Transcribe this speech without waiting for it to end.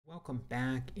Welcome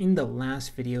back. In the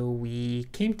last video, we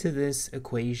came to this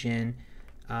equation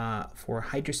for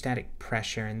hydrostatic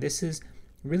pressure, and this is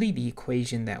really the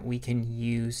equation that we can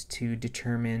use to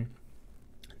determine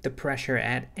the pressure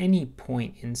at any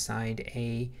point inside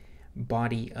a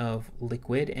body of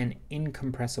liquid and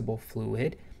incompressible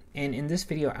fluid. And in this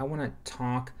video, I want to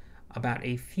talk about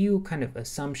a few kind of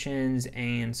assumptions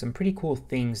and some pretty cool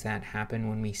things that happen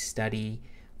when we study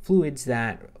fluids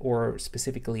or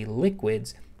specifically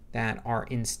liquids that are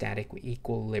in static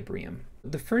equilibrium.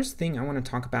 The first thing I want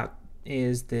to talk about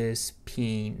is this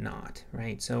P naught,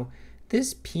 right? So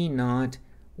this P naught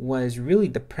was really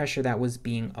the pressure that was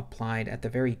being applied at the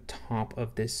very top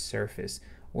of this surface,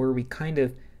 where we kind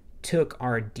of took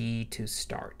our D to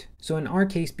start. So in our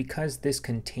case, because this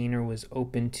container was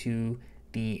open to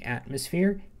the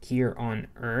atmosphere here on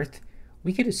Earth,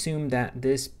 we could assume that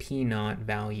this P naught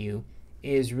value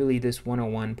is really this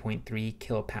 101.3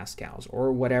 kilopascals,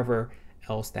 or whatever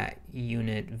else that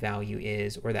unit value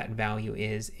is, or that value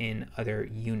is in other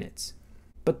units.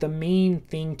 But the main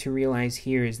thing to realize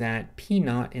here is that P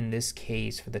naught in this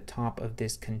case for the top of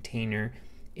this container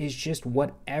is just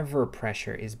whatever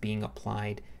pressure is being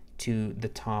applied to the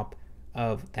top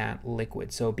of that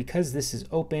liquid. So because this is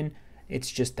open,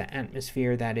 it's just the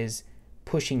atmosphere that is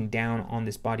pushing down on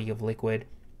this body of liquid.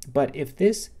 But if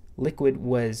this liquid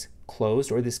was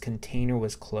closed, or this container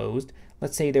was closed,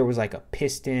 let's say there was like a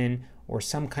piston or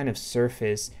some kind of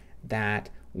surface that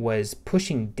was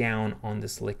pushing down on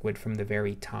this liquid from the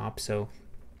very top. So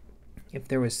if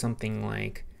there was something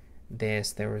like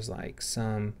this, there was like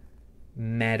some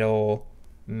metal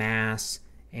mass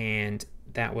and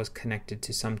that was connected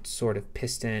to some sort of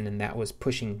piston and that was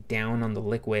pushing down on the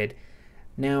liquid.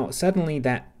 Now, suddenly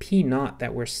that P naught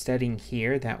that we're studying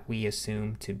here, that we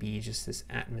assume to be just this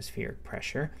atmospheric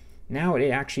pressure, now it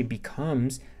actually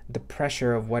becomes the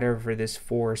pressure of whatever this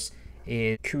force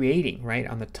is creating right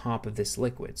on the top of this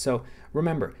liquid. So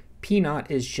remember, P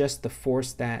naught is just the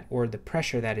force that, or the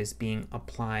pressure that is being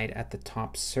applied at the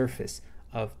top surface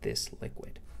of this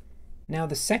liquid. Now,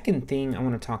 the second thing I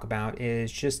want to talk about is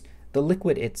just the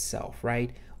liquid itself,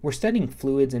 right? We're studying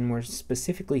fluids and we're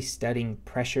specifically studying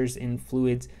pressures in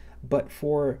fluids, but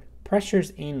for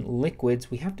pressures in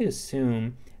liquids, we have to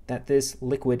assume that this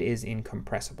liquid is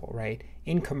incompressible, right?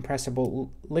 Incompressible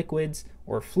liquids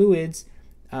or fluids,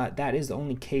 that is the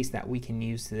only case that we can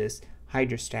use this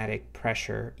hydrostatic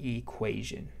pressure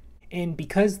equation. And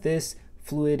because this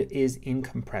fluid is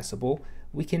incompressible,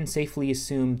 we can safely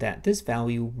assume that this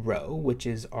value rho, which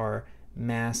is our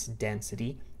mass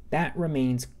density, that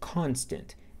remains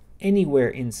constant anywhere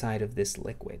inside of this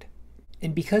liquid.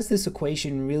 And because this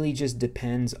equation really just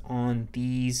depends on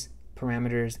these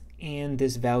parameters and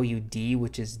this value D,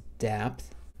 which is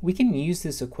depth, we can use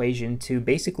this equation to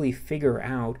basically figure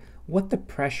out what the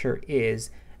pressure is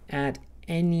at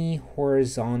any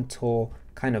horizontal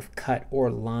kind of cut or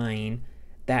line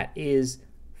that is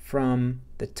from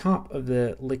the top of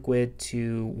the liquid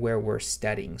to where we're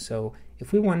studying. So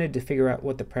if we wanted to figure out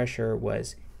what the pressure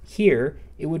was here,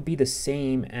 it would be the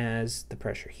same as the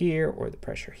pressure here, or the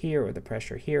pressure here, or the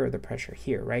pressure here, or the pressure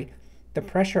here, right? The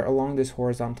pressure along this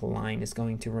horizontal line is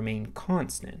going to remain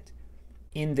constant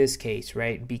in this case,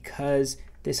 right? Because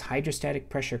this hydrostatic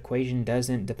pressure equation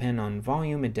doesn't depend on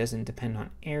volume, it doesn't depend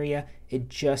on area, it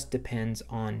just depends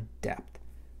on depth.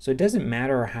 So it doesn't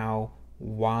matter how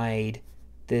wide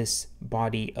this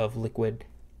body of liquid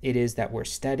it is that we're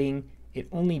studying, it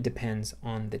only depends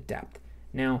on the depth.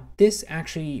 Now, this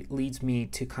actually leads me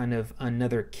to kind of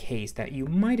another case that you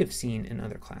might have seen in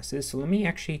other classes. So let me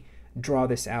actually draw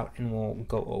this out and we'll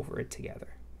go over it together.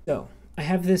 So I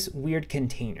have this weird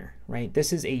container, right?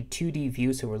 This is a 2D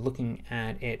view, so we're looking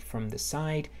at it from the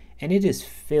side, and it is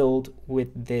filled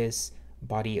with this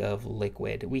body of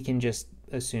liquid. We can just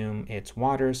assume it's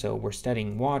water, so we're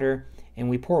studying water, and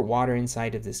we pour water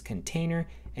inside of this container,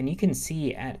 and you can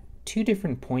see at two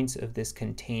different points of this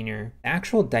container,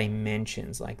 actual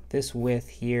dimensions, like this width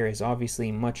here is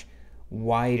obviously much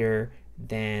wider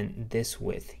than this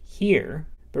width here.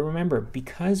 But remember,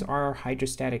 because our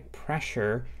hydrostatic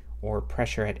pressure, or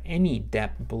pressure at any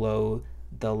depth below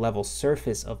the level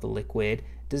surface of the liquid,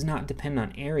 does not depend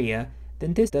on area,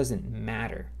 then this doesn't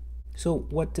matter. So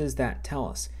what does that tell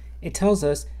us? It tells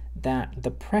us that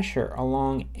the pressure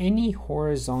along any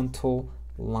horizontal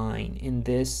line in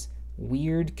this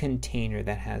weird container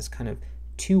that has kind of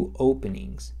two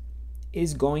openings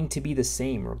is going to be the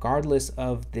same regardless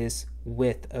of this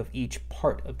width of each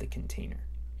part of the container.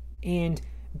 And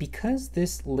because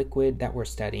this liquid that we're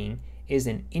studying is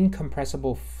an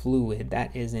incompressible fluid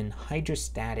that is in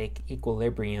hydrostatic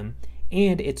equilibrium,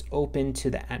 and it's open to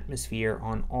the atmosphere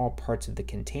on all parts of the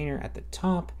container at the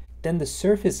top, then the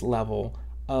surface level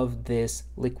of this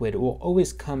liquid will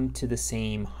always come to the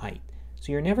same height.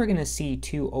 So you're never going to see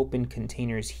two open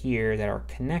containers here that are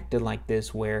connected like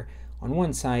this, where on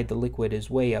one side the liquid is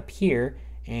way up here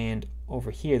and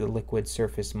over here the liquid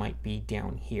surface might be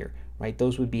down here, right?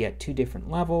 Those would be at two different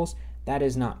levels. That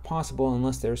is not possible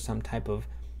unless there's some type of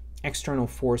external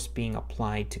force being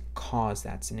applied to cause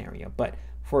that scenario. But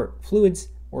for fluids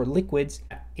or liquids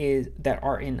that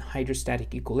are in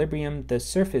hydrostatic equilibrium, the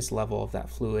surface level of that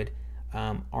fluid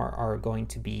are going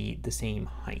to be the same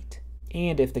height,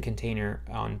 and if the container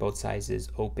on both sides is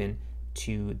open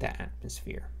to the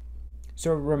atmosphere.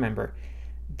 So remember,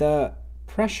 the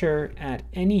pressure at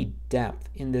any depth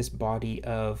in this body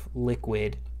of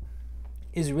liquid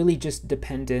is really just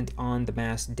dependent on the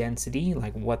mass density,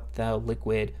 like what the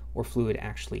liquid or fluid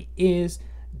actually is,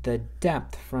 the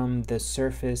depth from the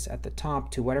surface at the top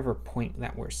to whatever point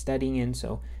that we're studying in.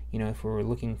 So, if we were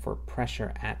looking for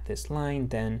pressure at this line,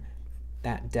 then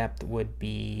that depth would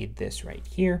be this right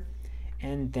here.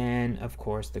 And then, of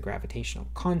course, the gravitational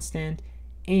constant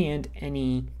and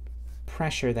any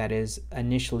pressure that is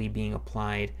initially being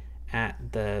applied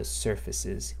at the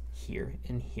surfaces here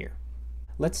and here.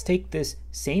 Let's take this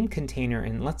same container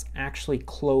and let's actually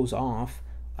close off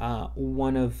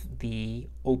one of the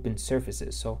open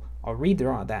surfaces. So I'll read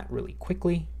through that really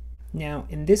quickly. Now,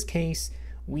 in this case,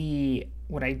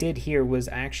 what I did here was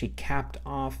I actually capped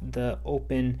off the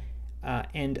open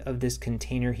end of this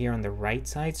container here on the right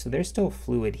side. So there's still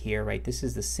fluid here, right? This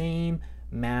is the same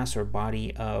mass or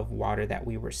body of water that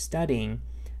we were studying,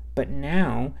 but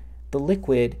now the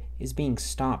liquid is being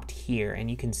stopped here, and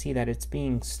you can see that it's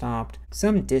being stopped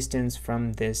some distance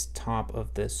from this top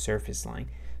of the surface line.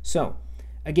 So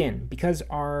again, because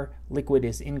our liquid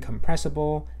is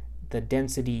incompressible, the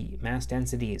mass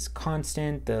density is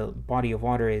constant, the body of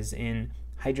water is in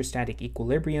hydrostatic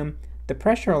equilibrium, the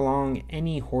pressure along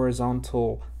any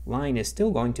horizontal line is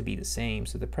still going to be the same.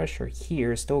 So the pressure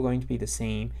here is still going to be the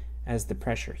same as the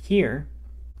pressure here.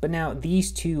 But now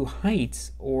these two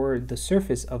heights, or the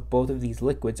surface of both of these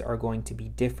liquids, are going to be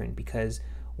different because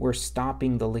we're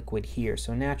stopping the liquid here.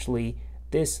 So naturally,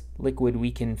 this liquid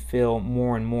we can fill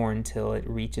more and more until it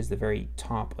reaches the very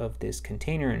top of this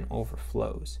container and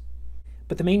overflows.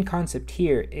 But the main concept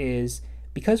here is,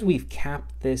 because we've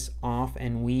capped this off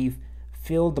and we've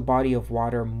filled the body of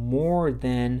water more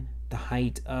than the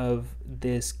height of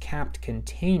this capped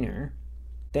container,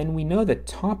 then we know the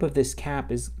top of this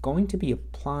cap is going to be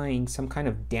applying some kind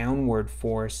of downward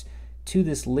force to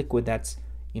this liquid that's,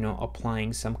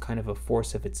 applying some kind of a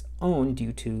force of its own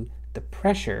due to the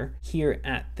pressure here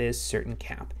at this certain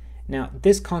cap. Now,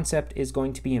 this concept is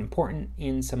going to be important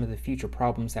in some of the future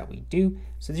problems that we do,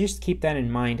 so just keep that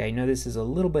in mind. I know this is a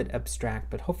little bit abstract,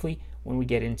 but hopefully when we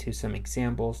get into some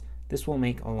examples, this will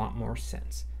make a lot more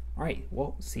sense. All right,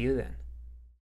 well, see you then.